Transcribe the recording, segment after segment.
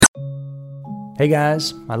Hey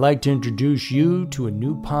guys, I'd like to introduce you to a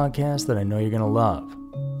new podcast that I know you're going to love.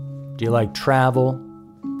 Do you like travel?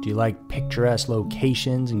 Do you like picturesque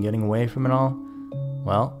locations and getting away from it all?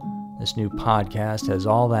 Well, this new podcast has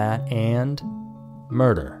all that and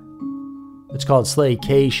murder. It's called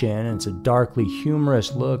Slaycation, and it's a darkly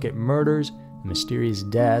humorous look at murders and mysterious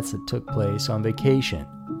deaths that took place on vacation.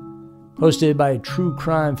 Hosted by a true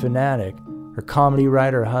crime fanatic, her comedy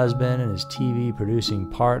writer husband, and his TV producing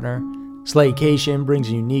partner, Slaycation brings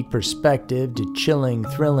a unique perspective to chilling,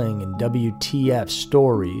 thrilling, and WTF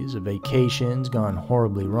stories of vacations gone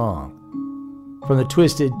horribly wrong. From the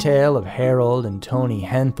twisted tale of Harold and Toni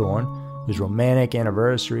Henthorn, whose romantic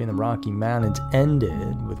anniversary in the Rocky Mountains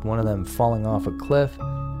ended with one of them falling off a cliff,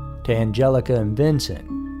 to Angelica and Vincent,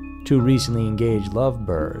 two recently engaged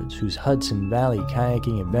lovebirds whose Hudson Valley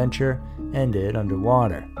kayaking adventure ended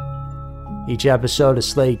underwater. Each episode of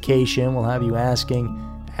Slaycation will have you asking,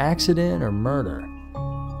 accident or murder?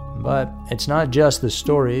 But it's not just the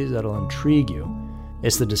stories that'll intrigue you.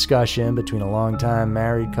 It's the discussion between a longtime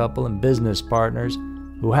married couple and business partners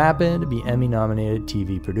who happen to be Emmy-nominated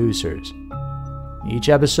TV producers. Each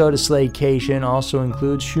episode of Slaycation also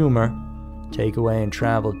includes humor, takeaway and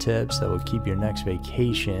travel tips that will keep your next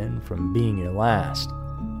vacation from being your last.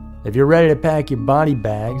 If you're ready to pack your body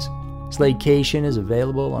bags, Slaycation is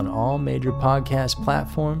available on all major podcast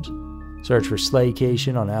platforms. Search for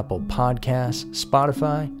Slaycation on Apple Podcasts,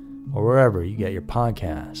 Spotify, or wherever you get your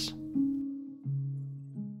podcasts.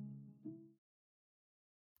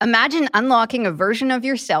 Imagine unlocking a version of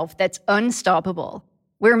yourself that's unstoppable,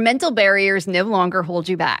 where mental barriers no longer hold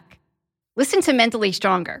you back. Listen to Mentally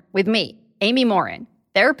Stronger with me, Amy Morin,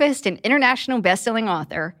 therapist and international best-selling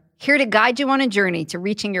author, here to guide you on a journey to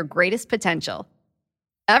reaching your greatest potential.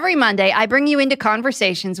 Every Monday, I bring you into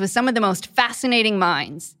conversations with some of the most fascinating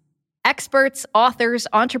minds. Experts, authors,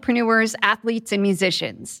 entrepreneurs, athletes, and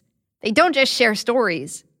musicians. They don't just share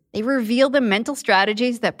stories. They reveal the mental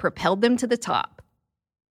strategies that propelled them to the top.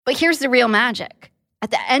 But here's the real magic. At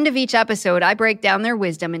the end of each episode, I break down their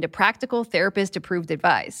wisdom into practical therapist-approved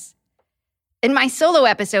advice. In my solo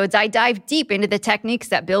episodes, I dive deep into the techniques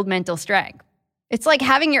that build mental strength. It's like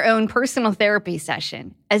having your own personal therapy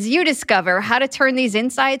session as you discover how to turn these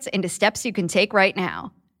insights into steps you can take right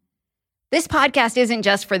now. This podcast isn't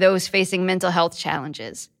just for those facing mental health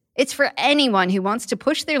challenges. It's for anyone who wants to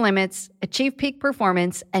push their limits, achieve peak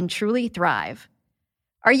performance, and truly thrive.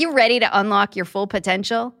 Are you ready to unlock your full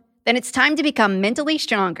potential? Then it's time to become mentally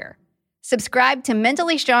stronger. Subscribe to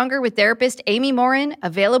Mentally Stronger with therapist Amy Morin,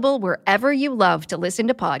 available wherever you love to listen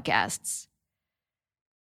to podcasts.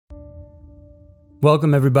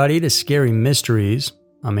 Welcome everybody to Scary Mysteries.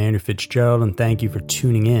 I'm Andrew Fitzgerald, and thank you for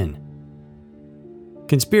tuning in.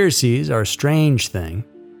 Conspiracies are a strange thing.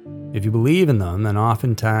 If you believe in them, then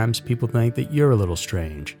oftentimes people think that you're a little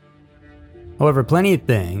strange. However, plenty of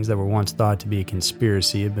things that were once thought to be a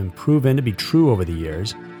conspiracy have been proven to be true over the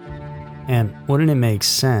years. And wouldn't it make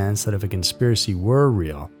sense that if a conspiracy were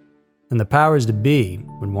real, then the powers to be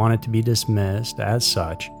would want it to be dismissed as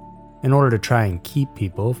such in order to try and keep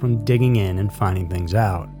people from digging in and finding things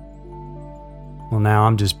out? Well, now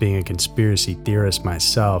I'm just being a conspiracy theorist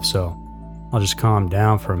myself, so I'll just calm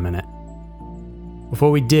down for a minute.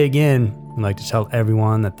 Before we dig in, I'd like to tell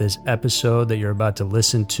everyone that this episode that you're about to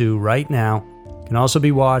listen to right now can also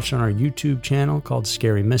be watched on our YouTube channel called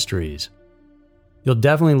Scary Mysteries. You'll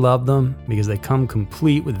definitely love them because they come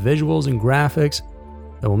complete with visuals and graphics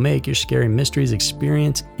that will make your Scary Mysteries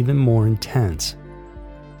experience even more intense.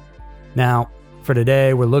 Now, for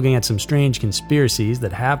today, we're looking at some strange conspiracies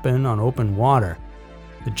that happen on open water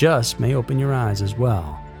that just may open your eyes as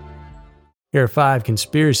well. Here are 5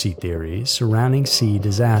 conspiracy theories surrounding sea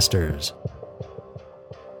disasters.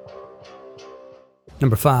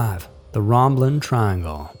 Number 5. The Romblin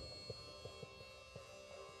Triangle.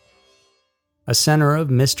 A center of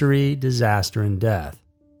mystery, disaster, and death.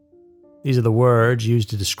 These are the words used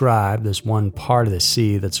to describe this one part of the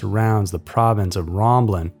sea that surrounds the province of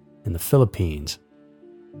Romblin in the Philippines.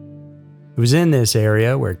 It was in this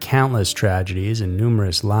area where countless tragedies and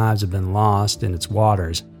numerous lives have been lost in its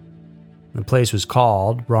waters. The place was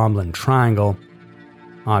called Romblin Triangle.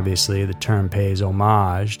 Obviously, the term pays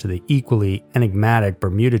homage to the equally enigmatic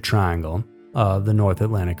Bermuda Triangle of the North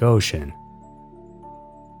Atlantic Ocean.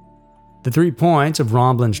 The 3 points of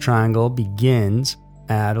Romblin's Triangle begins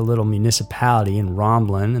at a little municipality in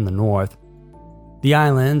Romblin in the north, the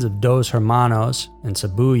islands of Dos Hermanos and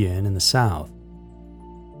Sibuyan in the south.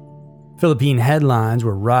 Philippine headlines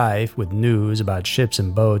were rife with news about ships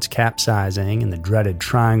and boats capsizing in the dreaded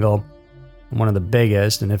triangle, one of the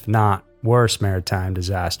biggest, and if not worst, maritime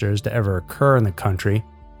disasters to ever occur in the country,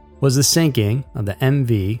 was the sinking of the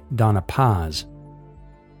MV Dona Paz.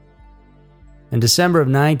 In December of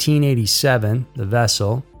 1987, the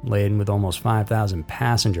vessel, laden with almost 5,000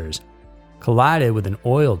 passengers, collided with an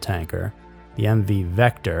oil tanker, the MV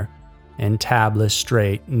Vector, in Tablas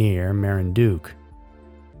Strait near Marinduque.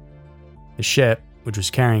 The ship, which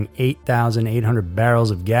was carrying 8,800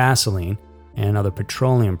 barrels of gasoline and other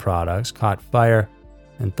petroleum products, caught fire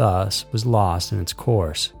and thus was lost in its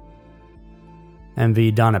course.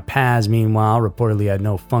 MV Dona Paz, meanwhile, reportedly had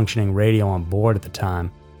no functioning radio on board at the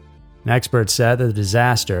time. And experts said that the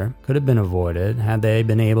disaster could have been avoided had they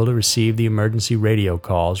been able to receive the emergency radio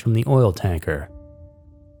calls from the oil tanker.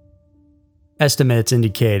 Estimates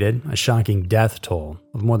indicated a shocking death toll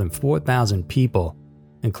of more than 4,000 people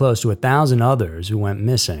and close to 1,000 others who went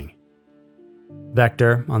missing.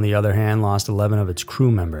 Vector, on the other hand, lost 11 of its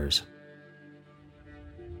crew members.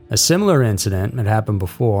 A similar incident had happened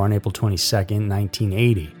before on April 22,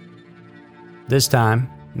 1980. This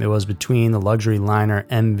time, it was between the luxury liner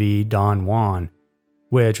MV Don Juan,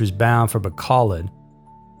 which was bound for Bacolod,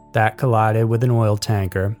 that collided with an oil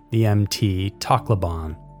tanker, the MT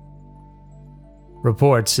Tacloban.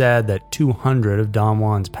 Reports said that 200 of Don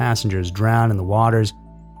Juan's passengers drowned in the waters,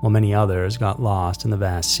 while many others got lost in the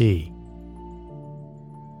vast sea.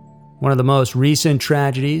 One of the most recent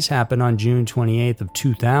tragedies happened on June 28th of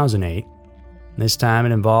 2008. This time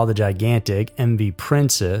it involved the gigantic MV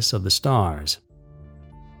Princess of the Stars.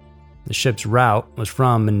 The ship's route was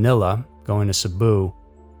from Manila, going to Cebu,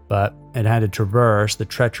 but it had to traverse the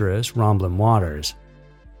treacherous Romblon waters.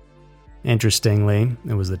 Interestingly,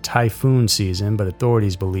 it was the typhoon season, but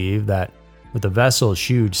authorities believe that with the vessel's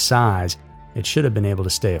huge size, it should have been able to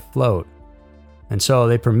stay afloat, and so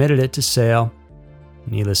they permitted it to sail.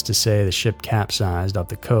 Needless to say, the ship capsized off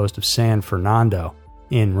the coast of San Fernando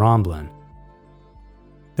in Romblon.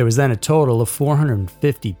 There was then a total of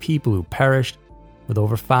 450 people who perished, with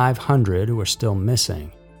over 500 who are still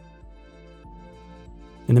missing.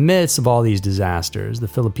 In the midst of all these disasters, the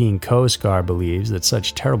Philippine Coast Guard believes that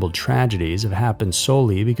such terrible tragedies have happened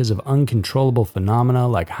solely because of uncontrollable phenomena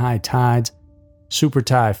like high tides, super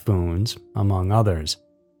typhoons, among others.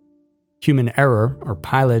 Human error or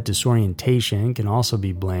pilot disorientation can also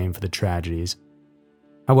be blamed for the tragedies.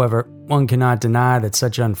 However, one cannot deny that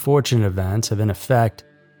such unfortunate events have in effect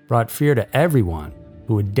brought fear to everyone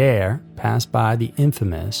who would dare pass by the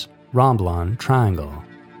infamous Romblon Triangle.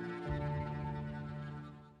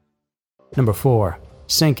 Number 4.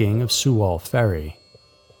 Sinking of Suwon Ferry.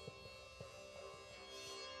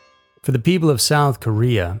 For the people of South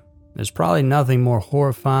Korea, there's probably nothing more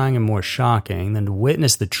horrifying and more shocking than to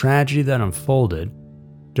witness the tragedy that unfolded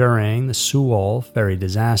during the Suwon Ferry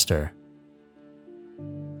disaster.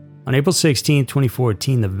 On April 16,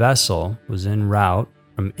 2014, the vessel was en route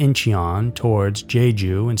from Incheon towards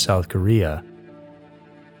Jeju in South Korea.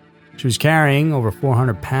 She was carrying over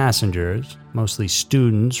 400 passengers, mostly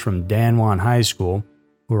students from Danwon High School,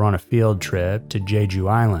 who were on a field trip to Jeju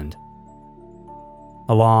Island.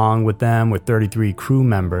 Along with them were 33 crew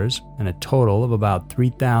members and a total of about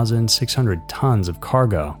 3,600 tons of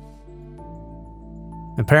cargo.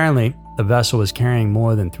 Apparently, the vessel was carrying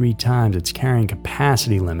more than 3 times its carrying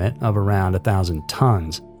capacity limit of around 1,000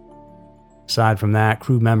 tons. Aside from that,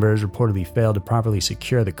 crew members reportedly failed to properly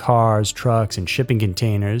secure the cars, trucks, and shipping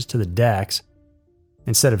containers to the decks.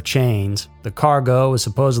 Instead of chains, the cargo was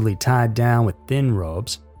supposedly tied down with thin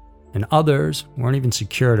ropes, and others weren't even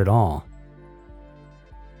secured at all.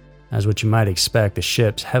 As what you might expect, the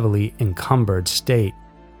ship's heavily encumbered state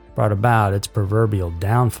brought about its proverbial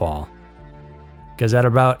downfall. Because at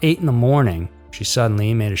about 8 in the morning, she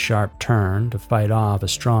suddenly made a sharp turn to fight off a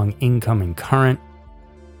strong incoming current.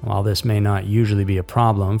 While this may not usually be a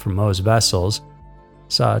problem for most vessels,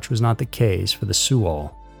 such was not the case for the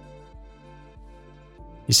Suwon.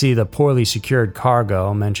 You see, the poorly secured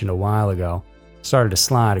cargo mentioned a while ago started to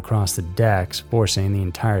slide across the decks, forcing the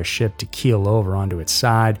entire ship to keel over onto its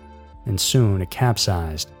side, and soon it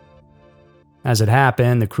capsized. As it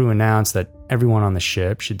happened, the crew announced that everyone on the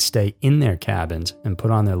ship should stay in their cabins and put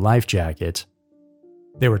on their life jackets.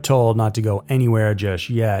 They were told not to go anywhere just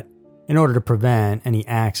yet in order to prevent any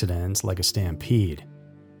accidents like a stampede.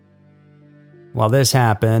 While this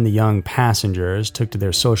happened, the young passengers took to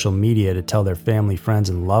their social media to tell their family, friends,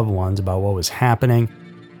 and loved ones about what was happening,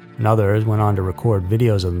 and others went on to record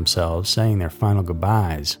videos of themselves saying their final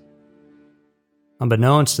goodbyes.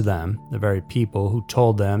 Unbeknownst to them, the very people who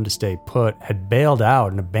told them to stay put had bailed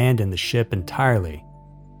out and abandoned the ship entirely.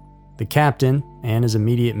 The captain and his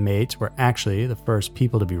immediate mates were actually the first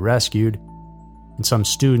people to be rescued, and some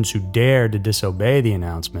students who dared to disobey the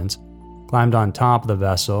announcements climbed on top of the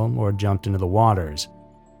vessel or jumped into the waters.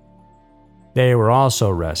 They were also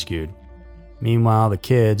rescued. Meanwhile, the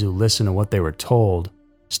kids who listened to what they were told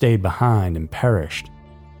stayed behind and perished.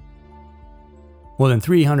 More than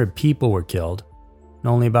 300 people were killed, and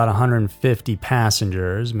only about 150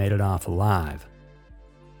 passengers made it off alive.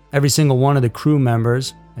 Every single one of the crew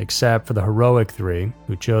members, except for the heroic 3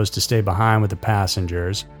 who chose to stay behind with the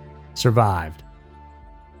passengers, survived.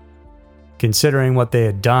 Considering what they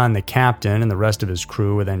had done, the captain and the rest of his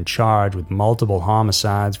crew were then charged with multiple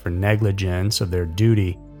homicides for negligence of their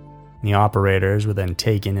duty. The operators were then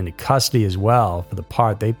taken into custody as well for the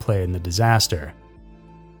part they played in the disaster.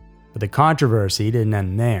 But the controversy didn't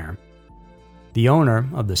end there. The owner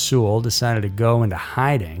of the Sewell decided to go into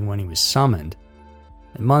hiding when he was summoned,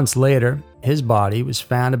 and months later, his body was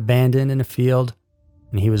found abandoned in a field,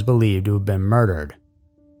 and he was believed to have been murdered.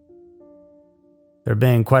 There have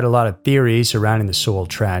been quite a lot of theories surrounding the Sewell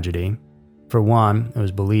tragedy. For one, it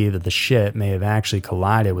was believed that the ship may have actually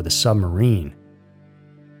collided with a submarine.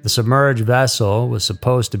 The submerged vessel was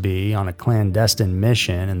supposed to be on a clandestine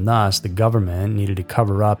mission, and thus the government needed to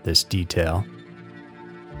cover up this detail.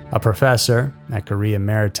 A professor at Korea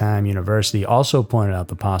Maritime University also pointed out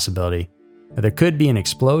the possibility that there could be an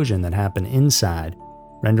explosion that happened inside,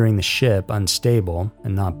 rendering the ship unstable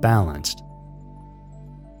and not balanced.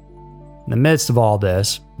 In the midst of all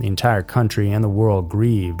this, the entire country and the world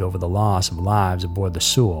grieved over the loss of lives aboard the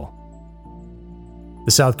Sewell.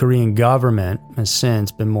 The South Korean government has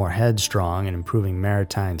since been more headstrong in improving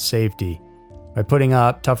maritime safety by putting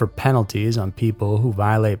up tougher penalties on people who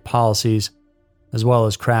violate policies, as well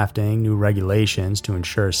as crafting new regulations to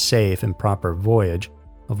ensure safe and proper voyage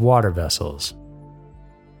of water vessels.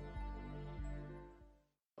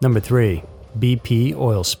 Number 3. BP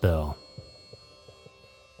oil spill.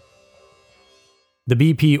 The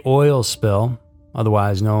BP oil spill,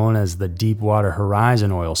 otherwise known as the Deepwater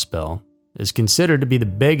Horizon oil spill, is considered to be the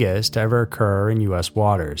biggest to ever occur in U.S.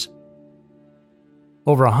 waters.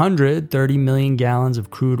 Over 130 million gallons of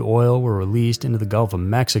crude oil were released into the Gulf of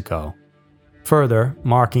Mexico, further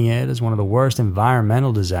marking it as one of the worst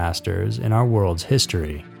environmental disasters in our world's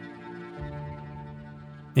history.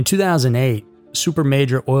 In 2008,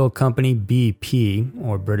 supermajor oil company BP,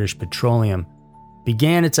 or British Petroleum,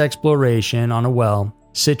 began its exploration on a well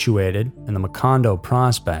situated in the Macondo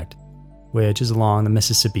Prospect, which is along the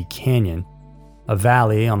Mississippi Canyon, a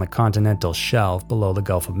valley on the continental shelf below the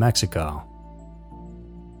Gulf of Mexico.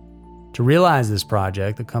 To realize this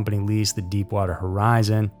project, the company leased the Deepwater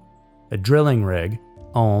Horizon, a drilling rig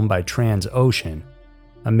owned by Transocean,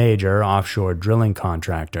 a major offshore drilling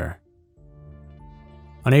contractor.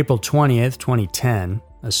 On April 20th, 2010,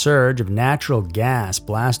 a surge of natural gas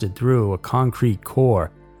blasted through a concrete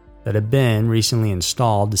core that had been recently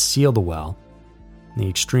installed to seal the well. The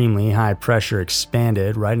extremely high pressure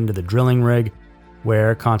expanded right into the drilling rig,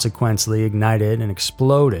 where it consequently ignited and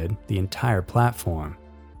exploded the entire platform.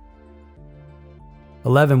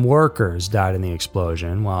 11 workers died in the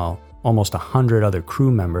explosion, while almost 100 other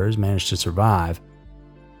crew members managed to survive.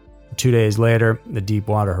 2 days later, the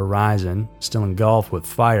Deepwater Horizon, still engulfed with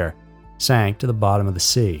fire, sank to the bottom of the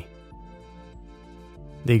sea.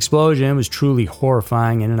 The explosion was truly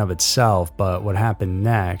horrifying in and of itself, but what happened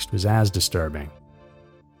next was as disturbing.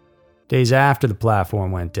 Days after the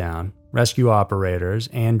platform went down, rescue operators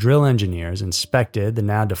and drill engineers inspected the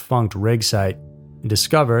now defunct rig site and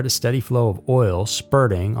discovered a steady flow of oil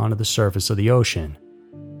spurting onto the surface of the ocean.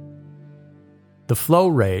 The flow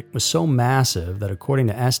rate was so massive that, according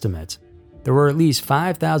to estimates, there were at least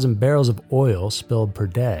 5,000 barrels of oil spilled per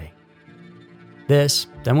day. This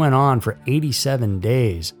then went on for 87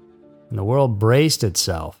 days, and the world braced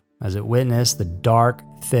itself as it witnessed the dark,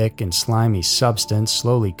 thick, and slimy substance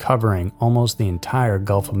slowly covering almost the entire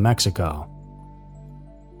Gulf of Mexico.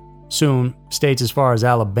 Soon, states as far as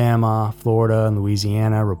Alabama, Florida, and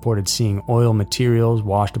Louisiana reported seeing oil materials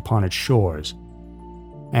washed upon its shores.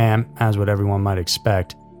 And, as what everyone might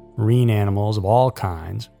expect, marine animals of all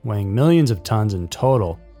kinds, weighing millions of tons in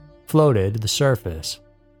total, floated to the surface.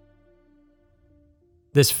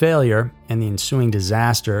 This failure and the ensuing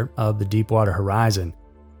disaster of the Deepwater Horizon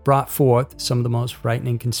brought forth some of the most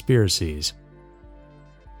frightening conspiracies.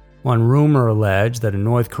 One rumor alleged that a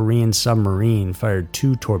North Korean submarine fired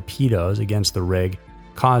 2 torpedoes against the rig,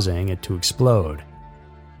 causing it to explode.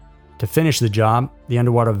 To finish the job, the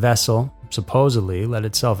underwater vessel supposedly let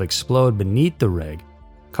itself explode beneath the rig,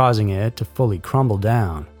 causing it to fully crumble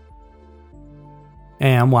down.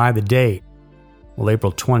 And why the date? Well,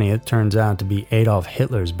 April 20th turns out to be Adolf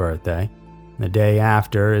Hitler's birthday, the day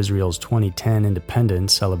after Israel's 2010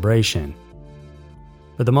 independence celebration.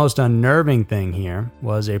 But the most unnerving thing here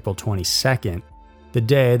was April 22nd, the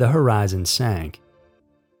day the Horizon sank.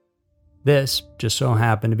 This just so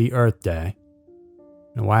happened to be Earth Day.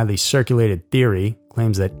 A widely circulated theory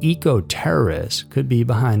claims that eco-terrorists could be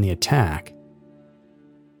behind the attack.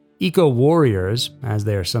 Eco-warriors, as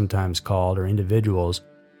they are sometimes called, are individuals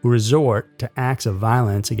who resort to acts of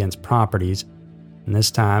violence against properties, and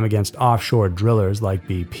this time against offshore drillers like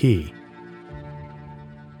BP.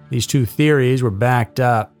 These two theories were backed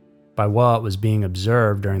up by what was being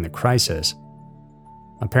observed during the crisis.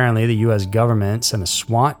 Apparently, the U.S. government sent a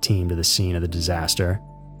SWAT team to the scene of the disaster,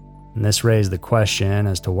 and this raised the question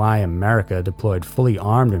as to why America deployed fully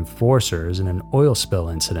armed enforcers in an oil spill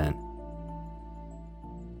incident.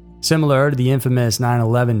 Similar to the infamous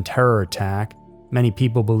 9/11 terror attack, many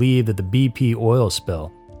people believe that the BP oil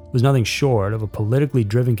spill was nothing short of a politically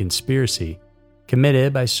driven conspiracy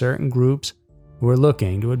committed by certain groups who were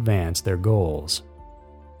looking to advance their goals.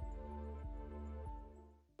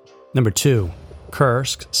 Number 2.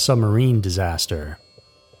 Kursk submarine disaster.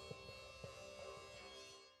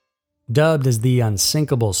 Dubbed as the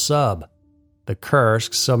unsinkable sub, the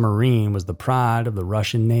Kursk submarine was the pride of the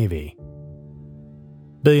Russian Navy.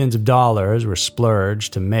 Billions of dollars were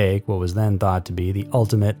splurged to make what was then thought to be the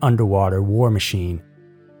ultimate underwater war machine.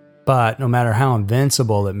 But no matter how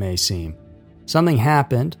invincible it may seem, something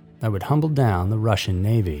happened that would humble down the Russian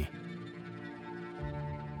Navy.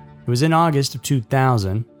 It was in August of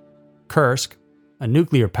 2000. Kursk, a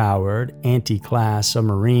nuclear-powered anti-class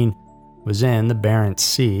submarine, was in the Barents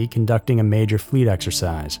Sea conducting a major fleet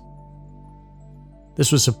exercise.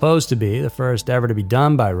 This was supposed to be the first ever to be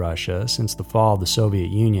done by Russia since the fall of the Soviet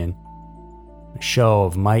Union. A show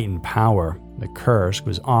of might and power, the Kursk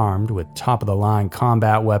was armed with top-of-the-line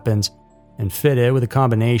combat weapons and fitted with a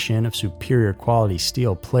combination of superior quality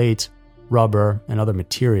steel plates, rubber, and other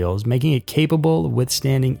materials, making it capable of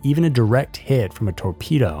withstanding even a direct hit from a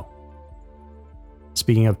torpedo.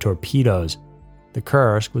 Speaking of torpedoes, the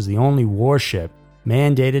Kursk was the only warship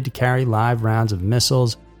mandated to carry live rounds of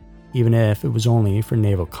missiles, even if it was only for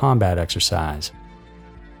naval combat exercise.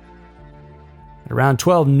 At around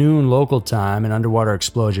 12 noon local time, an underwater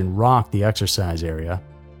explosion rocked the exercise area,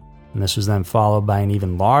 and this was then followed by an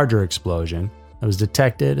even larger explosion that was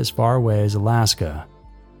detected as far away as Alaska.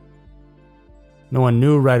 No one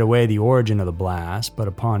knew right away the origin of the blast, but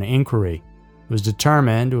upon inquiry, it was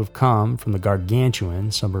determined to have come from the gargantuan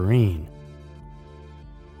submarine.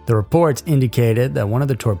 The reports indicated that one of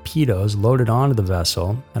the torpedoes loaded onto the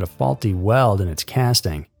vessel had a faulty weld in its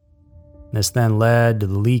casting. This then led to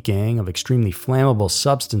the leaking of extremely flammable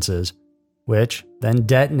substances, which then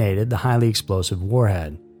detonated the highly explosive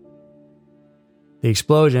warhead. The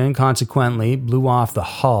explosion consequently blew off the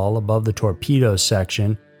hull above the torpedo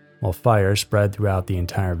section, while fire spread throughout the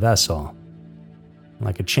entire vessel.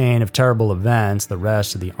 Like a chain of terrible events, the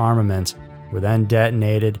rest of the armaments were then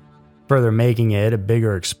detonated, further making it a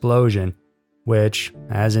bigger explosion, which,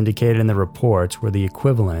 as indicated in the reports, were the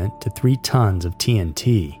equivalent to 3 tons of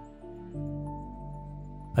TNT.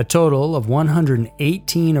 A total of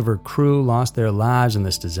 118 of her crew lost their lives in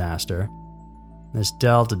this disaster. This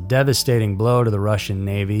dealt a devastating blow to the Russian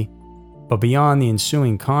Navy, but beyond the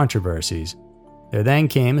ensuing controversies, there then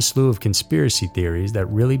came a slew of conspiracy theories that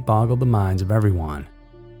really boggled the minds of everyone.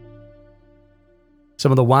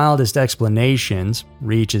 Some of the wildest explanations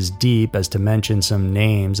reach as deep as to mention some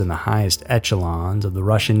names in the highest echelons of the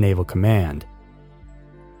Russian Naval Command.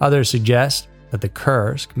 Others suggest that the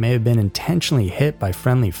Kursk may have been intentionally hit by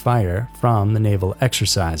friendly fire from the naval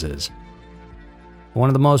exercises. One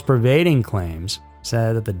of the most pervading claims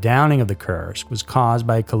said that the downing of the Kursk was caused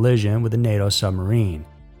by a collision with a NATO submarine.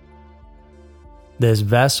 This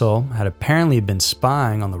vessel had apparently been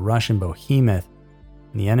spying on the Russian behemoth,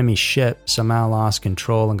 and the enemy ship somehow lost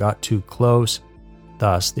control and got too close,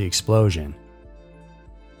 thus the explosion.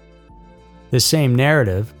 This same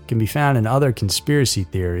narrative can be found in other conspiracy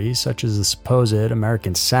theories, such as the supposed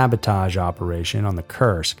American sabotage operation on the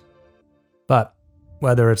Kursk. But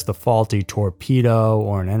whether it's the faulty torpedo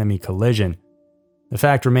or an enemy collision, the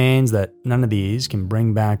fact remains that none of these can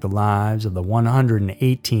bring back the lives of the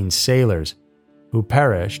 118 sailors who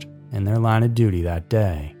perished in their line of duty that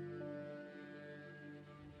day.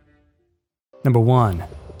 Number 1.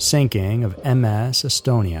 Sinking of MS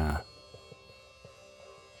Estonia.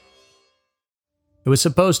 It was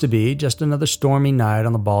supposed to be just another stormy night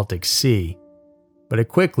on the Baltic Sea, but it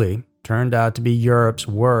quickly turned out to be Europe's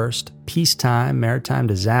worst peacetime maritime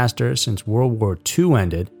disaster since World War II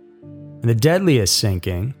ended, and the deadliest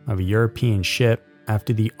sinking of a European ship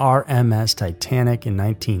after the RMS Titanic in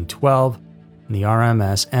 1912 and the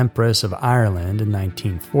RMS Empress of Ireland in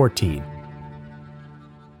 1914.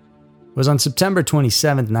 It was on September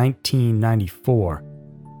 27, 1994,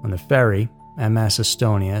 when the ferry MS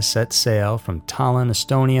Estonia set sail from Tallinn,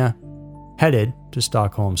 Estonia, headed to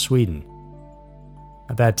Stockholm, Sweden.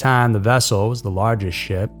 At that time, the vessel was the largest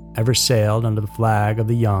ship ever sailed under the flag of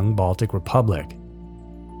the young Baltic Republic.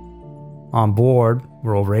 On board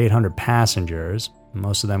were over 800 passengers,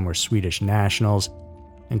 most of them were Swedish nationals,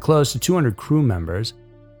 and close to 200 crew members,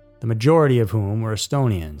 the majority of whom were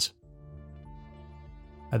Estonians.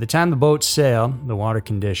 At the time the boat sailed, the water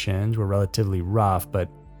conditions were relatively rough, but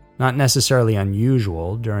not necessarily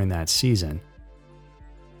unusual during that season.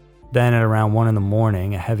 Then at around 1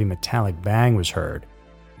 a.m, a heavy metallic bang was heard.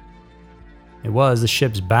 It was the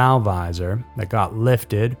ship's bow visor that got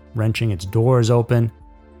lifted, wrenching its doors open,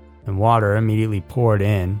 and water immediately poured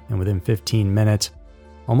in, and within 15 minutes,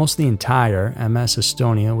 almost the entire MS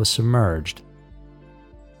Estonia was submerged.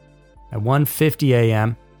 At 1:50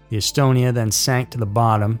 a.m., the Estonia then sank to the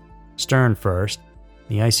bottom, stern first,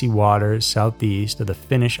 in the icy waters southeast of the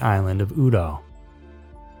Finnish island of Udo.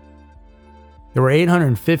 There were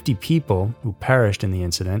 850 people who perished in the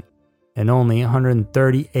incident, and only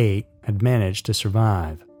 138 had managed to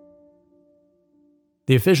survive.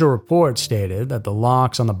 The official report stated that the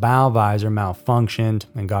locks on the bow visor malfunctioned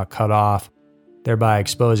and got cut off, thereby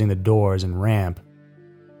exposing the doors and ramp.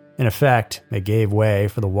 In effect, they gave way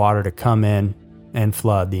for the water to come in and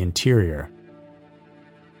flood the interior.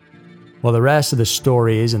 While the rest of the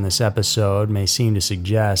stories in this episode may seem to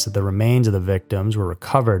suggest that the remains of the victims were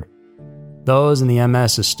recovered, those in the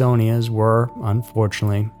MS Estonias were,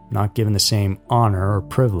 unfortunately, not given the same honor or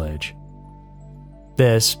privilege.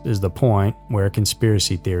 This is the point where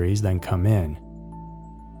conspiracy theories then come in.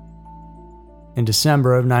 In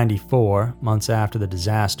December of '94, months after the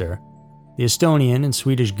disaster, the Estonian and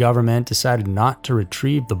Swedish government decided not to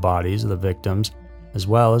retrieve the bodies of the victims as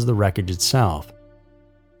well as the wreckage itself.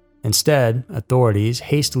 Instead, authorities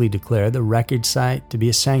hastily declared the wreckage site to be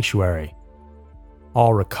a sanctuary.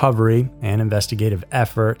 All recovery and investigative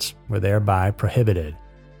efforts were thereby prohibited.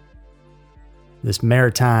 This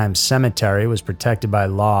maritime cemetery was protected by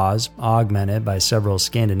laws augmented by several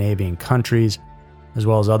Scandinavian countries, as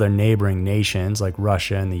well as other neighboring nations like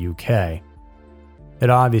Russia and the UK. It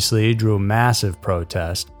obviously drew a massive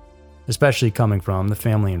protest, especially coming from the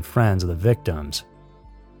family and friends of the victims.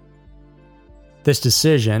 This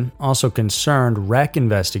decision also concerned wreck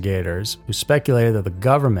investigators who speculated that the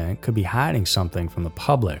government could be hiding something from the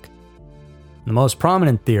public. The most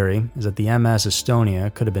prominent theory is that the MS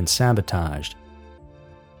Estonia could have been sabotaged.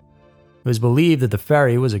 It was believed that the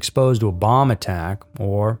ferry was exposed to a bomb attack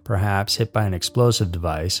or perhaps hit by an explosive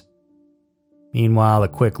device. Meanwhile, a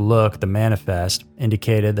quick look at the manifest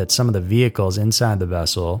indicated that some of the vehicles inside the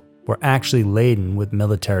vessel were actually laden with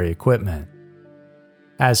military equipment.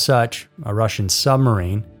 As such, a Russian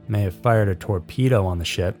submarine may have fired a torpedo on the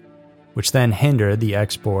ship, which then hindered the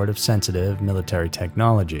export of sensitive military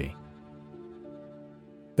technology.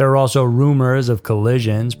 There are also rumors of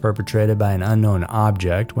collisions perpetrated by an unknown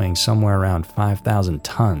object weighing somewhere around 5,000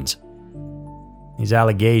 tons. These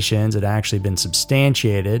allegations had actually been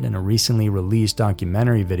substantiated in a recently released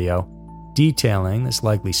documentary video detailing this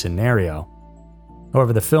likely scenario.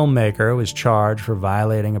 However, the filmmaker was charged for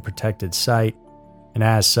violating a protected site, and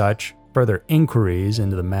as such, further inquiries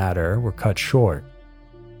into the matter were cut short.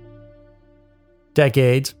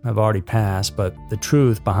 Decades have already passed, but the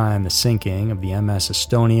truth behind the sinking of the MS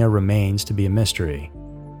Estonia remains to be a mystery.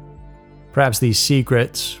 Perhaps these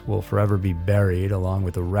secrets will forever be buried along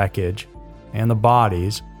with the wreckage and the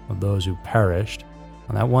bodies of those who perished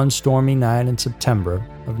on that one stormy night in September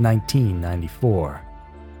of 1994.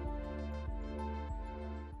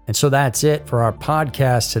 And so that's it for our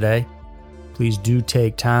podcast today. Please do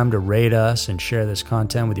take time to rate us and share this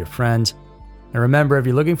content with your friends. And remember, if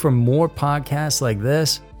you're looking for more podcasts like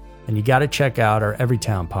this, then you got to check out our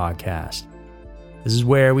Everytown podcast. This is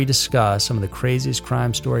where we discuss some of the craziest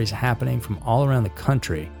crime stories happening from all around the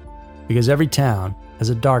country, because every town has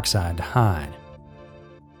a dark side to hide.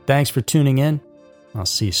 Thanks for tuning in. I'll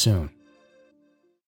see you soon.